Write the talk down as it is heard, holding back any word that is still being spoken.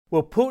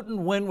Will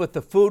Putin win with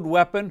the food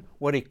weapon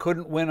what he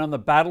couldn't win on the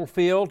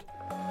battlefield?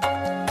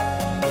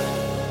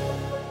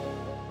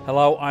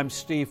 Hello, I'm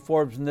Steve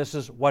Forbes, and this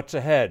is What's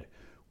Ahead,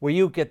 where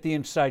you get the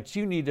insights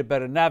you need to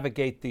better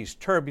navigate these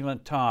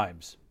turbulent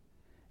times.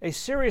 A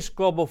serious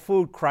global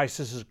food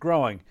crisis is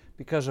growing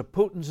because of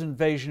Putin's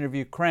invasion of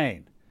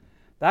Ukraine.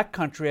 That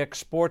country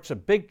exports a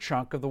big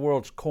chunk of the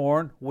world's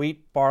corn,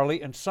 wheat,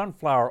 barley, and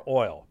sunflower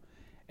oil.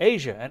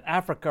 Asia and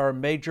Africa are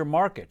major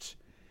markets.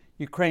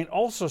 Ukraine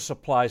also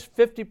supplies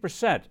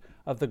 50%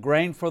 of the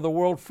grain for the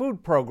World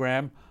Food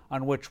Program,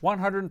 on which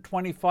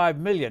 125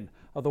 million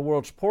of the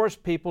world's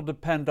poorest people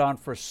depend on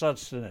for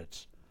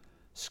sustenance.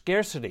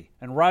 Scarcity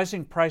and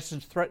rising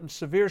prices threaten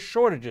severe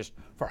shortages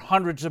for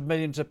hundreds of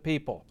millions of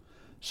people.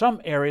 Some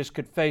areas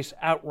could face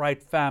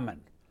outright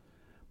famine.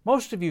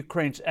 Most of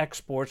Ukraine's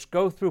exports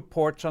go through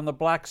ports on the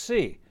Black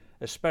Sea,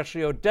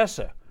 especially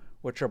Odessa,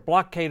 which are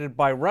blockaded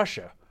by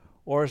Russia,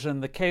 or as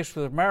in the case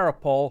with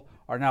Mariupol,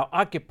 are now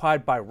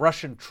occupied by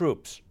Russian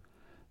troops.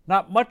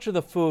 Not much of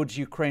the foods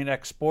Ukraine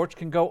exports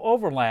can go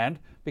overland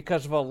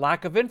because of a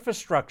lack of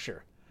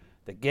infrastructure.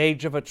 The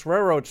gauge of its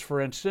railroads,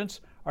 for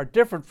instance, are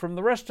different from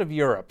the rest of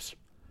Europe's.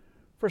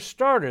 For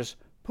starters,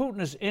 Putin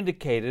has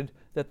indicated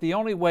that the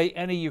only way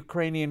any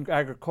Ukrainian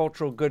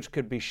agricultural goods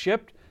could be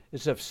shipped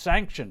is if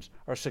sanctions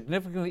are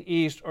significantly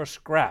eased or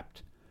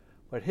scrapped.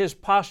 But his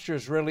posture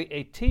is really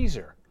a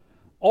teaser.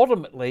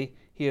 Ultimately,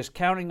 he is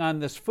counting on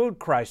this food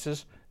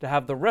crisis to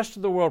have the rest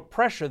of the world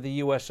pressure the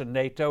U.S. and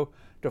NATO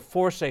to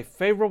force a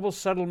favorable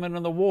settlement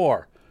in the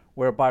war,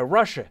 whereby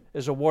Russia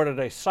is awarded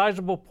a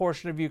sizable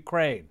portion of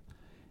Ukraine.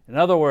 In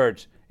other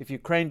words, if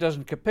Ukraine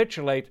doesn't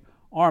capitulate,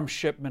 arms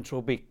shipments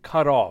will be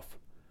cut off.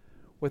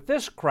 With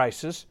this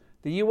crisis,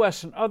 the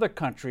U.S. and other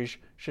countries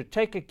should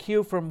take a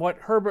cue from what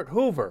Herbert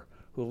Hoover,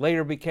 who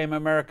later became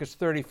America's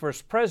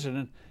 31st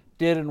president,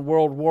 did in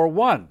World War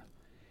I.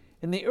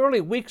 In the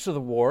early weeks of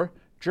the war,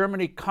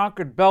 Germany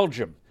conquered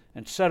Belgium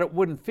and said it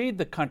wouldn't feed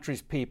the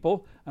country's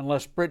people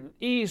unless Britain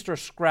eased or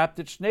scrapped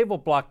its naval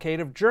blockade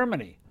of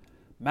Germany.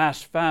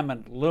 Mass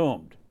famine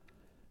loomed.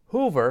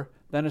 Hoover,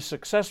 then a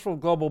successful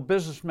global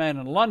businessman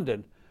in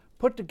London,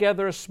 put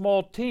together a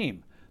small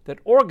team that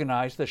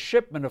organized the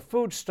shipment of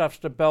foodstuffs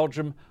to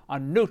Belgium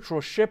on neutral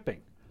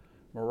shipping.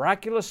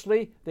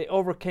 Miraculously, they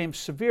overcame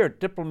severe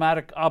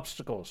diplomatic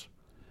obstacles.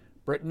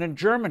 Britain and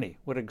Germany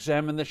would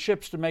examine the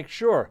ships to make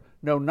sure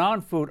no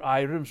non-food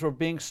items were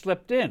being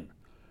slipped in.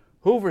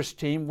 Hoover's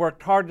team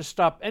worked hard to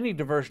stop any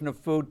diversion of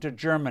food to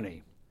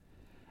Germany.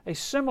 A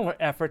similar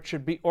effort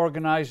should be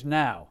organized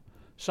now.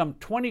 Some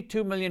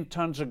 22 million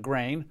tons of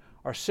grain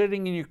are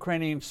sitting in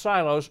Ukrainian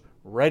silos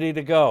ready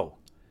to go.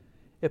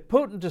 If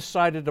Putin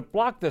decided to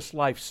block this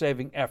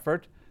life-saving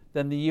effort,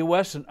 then the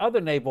U.S. and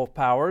other naval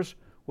powers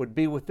would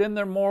be within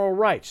their moral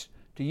rights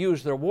to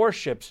use their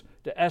warships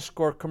to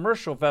escort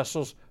commercial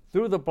vessels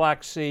through the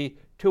Black Sea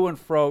to and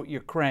fro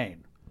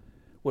Ukraine.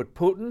 Would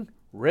Putin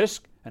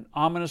risk an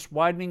ominous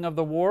widening of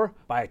the war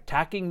by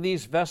attacking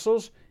these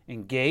vessels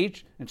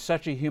engaged in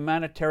such a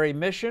humanitarian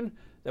mission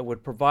that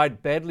would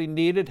provide badly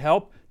needed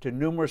help to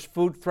numerous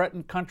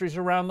food-threatened countries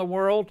around the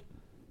world?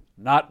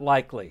 Not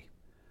likely.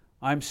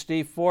 I'm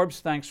Steve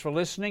Forbes. Thanks for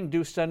listening.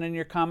 Do send in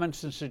your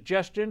comments and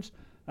suggestions.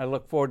 I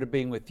look forward to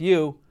being with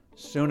you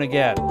soon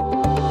again.